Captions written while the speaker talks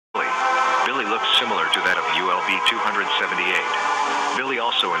looks similar to that of ULB-278. Billy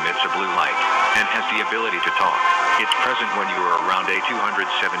also emits a blue light, and has the ability to talk. It's present when you are around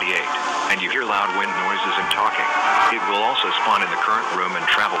A278, and you hear loud wind noises and talking. It will also spawn in the current room and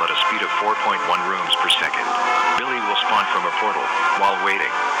travel at a speed of 4.1 rooms per second. Billy will spawn from a portal, while waiting.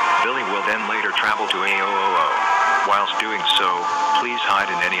 Billy will then later travel to A000. Whilst doing so, please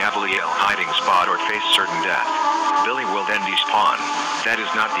hide in any available hiding spot or face certain death. Billy will then despawn. That is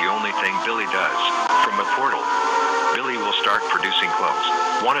not the only thing Billy does. From a portal, Billy will start producing clothes,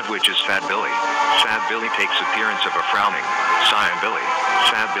 one of which is Sad Billy. Sad Billy takes appearance of a frowning, Cyan Billy.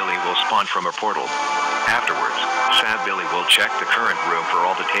 Sad Billy will spawn from a portal. Afterwards, Sad Billy will check the current room for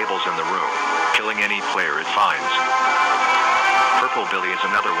all the tables in the room, killing any player it finds. Purple Billy is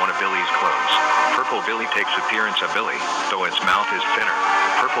another one of Billy's clones. Purple Billy takes appearance of Billy, though its mouth is thinner.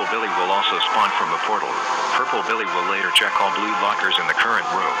 Purple Billy will also spawn from a portal. Purple Billy will later check all blue lockers in the current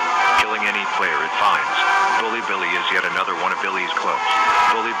room, killing any player it finds. Bully Billy is yet another one of Billy's clones.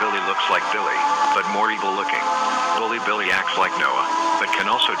 Bully Billy looks like Billy, but more evil looking. Bully Billy acts like Noah, but can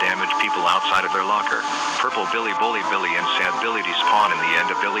also damage people outside of their locker. Purple Billy, Bully Billy and Sad Billy despawn in the end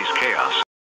of Billy's chaos.